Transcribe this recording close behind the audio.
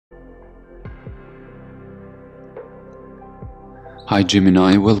Hi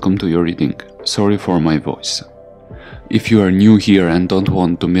Gemini, welcome to your reading. Sorry for my voice. If you are new here and don't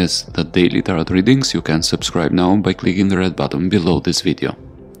want to miss the daily tarot readings, you can subscribe now by clicking the red button below this video.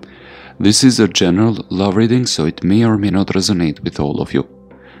 This is a general love reading, so it may or may not resonate with all of you.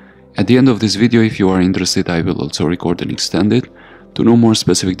 At the end of this video, if you are interested, I will also record an extended to know more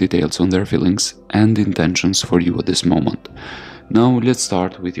specific details on their feelings and intentions for you at this moment. Now let's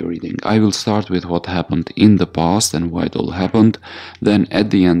start with your reading. I will start with what happened in the past and why it all happened. Then at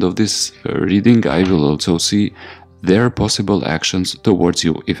the end of this reading I will also see their possible actions towards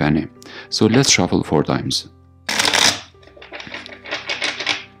you, if any. So let's shuffle 4 times.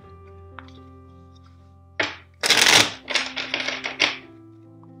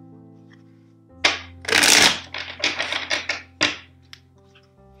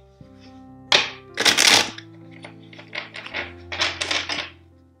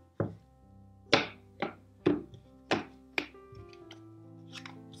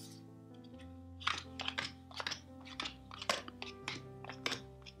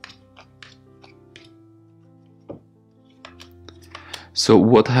 So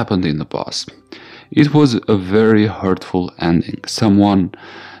what happened in the past? It was a very hurtful ending. Someone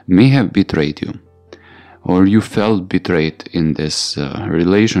may have betrayed you, or you felt betrayed in this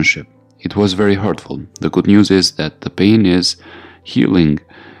relationship. It was very hurtful. The good news is that the pain is healing,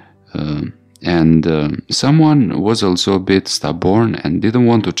 and someone was also a bit stubborn and didn't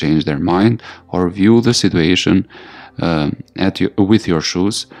want to change their mind or view the situation with your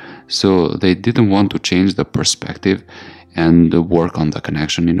shoes, so they didn't want to change the perspective and work on the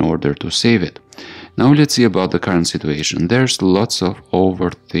connection in order to save it. Now let's see about the current situation. There's lots of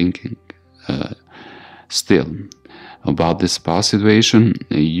overthinking still about this past situation.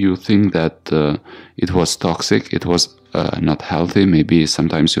 You think that it was toxic, it was not healthy. Maybe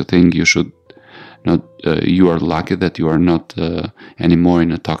sometimes you think you should not, you are lucky that you are not anymore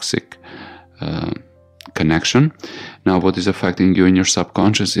in a toxic connection. Now what is affecting you in your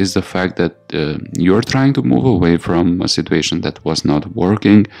subconscious is the fact that you're trying to move away from a situation that was not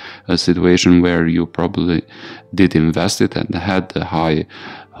working, a situation where you probably did invest it and had high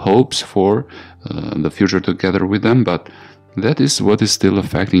hopes for the future together with them, but that is what is still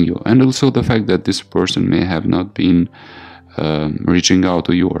affecting you. And also the fact that this person may have not been reaching out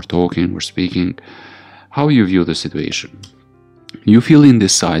to you or talking or speaking. How you view the situation? You feel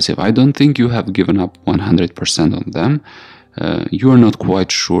indecisive. I don't think you have given up 100% on them. You are not quite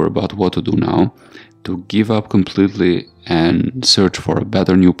sure about what to do now, to give up completely and search for a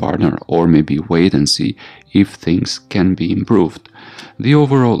better new partner, or maybe wait and see if things can be improved. The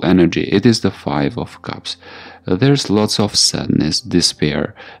overall energy, it is the 5 of Cups. There's lots of sadness,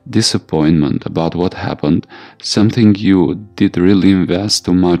 despair, disappointment about what happened, something you did really invest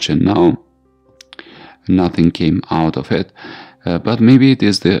too much and now nothing came out of it. But maybe it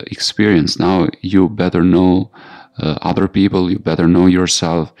is the experience. Now you better know other people, you better know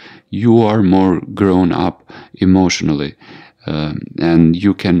yourself. You are more grown up emotionally, and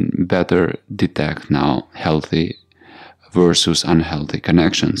you can better detect now healthy versus unhealthy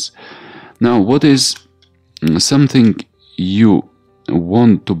connections. Now what is something you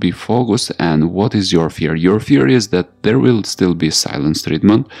want to be focused, and what is your fear? Your fear is that there will still be silence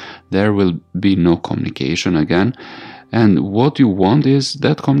treatment, there will be no communication again. And what you want is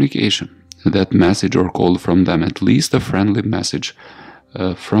that communication, that message or call from them, at least a friendly message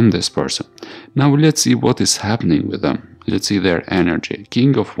from this person. Now let's see what is happening with them. Let's see their energy.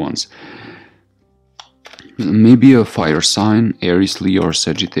 King of Wands. Maybe a fire sign, Aries, Leo or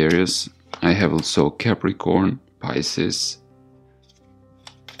Sagittarius. I have also Capricorn, Pisces.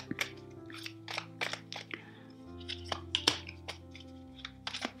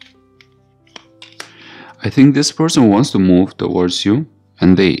 I think this person wants to move towards you,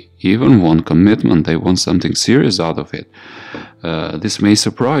 and they even want commitment. They want something serious out of it. This may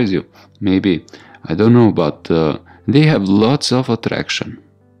surprise you, maybe, I don't know, but they have lots of attraction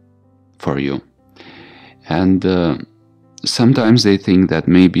for you. And sometimes they think that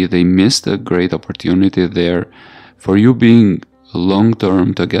maybe they missed a great opportunity there for you being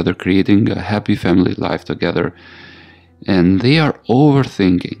long-term together, creating a happy family life together. And they are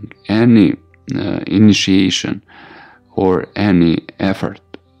overthinking any initiation or any effort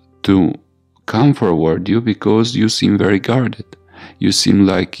to come forward you, because you seem very guarded. You seem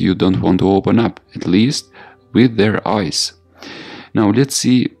like you don't want to open up, at least with their eyes. Now let's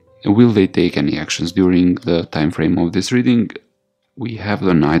see, will they take any actions during the time frame of this reading? We have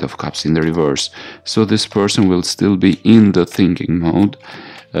the Knight of Cups in the reverse, so this person will still be in the thinking mode,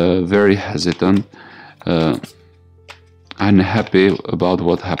 very hesitant, unhappy about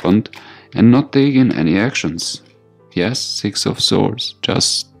what happened, and not taking any actions. Yes, Six of Swords,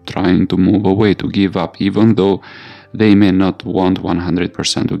 just trying to move away, to give up, even though they may not want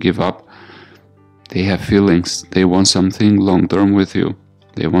 100% to give up. They have feelings, they want something long-term with you,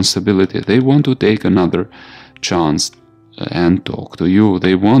 they want stability, they want to take another chance and talk to you,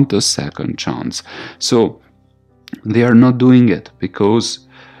 they want a second chance. So they are not doing it because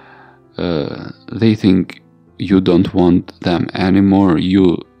they think you don't want them anymore,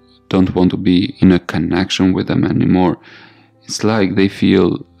 you don't want to be in a connection with them anymore. It's like they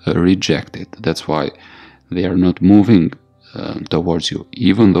feel rejected. That's why they are not moving towards you,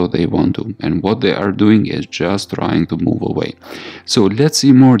 even though they want to. And what they are doing is just trying to move away. So let's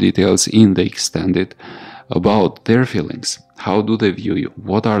see more details in the extended about their feelings. How do they view you?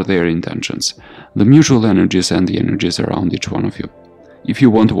 What are their intentions? The mutual energies and the energies around each one of you. If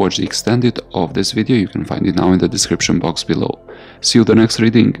you want to watch the extended of this video, you can find it now in the description box below. See you the next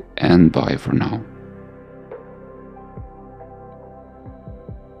reading, and bye for now.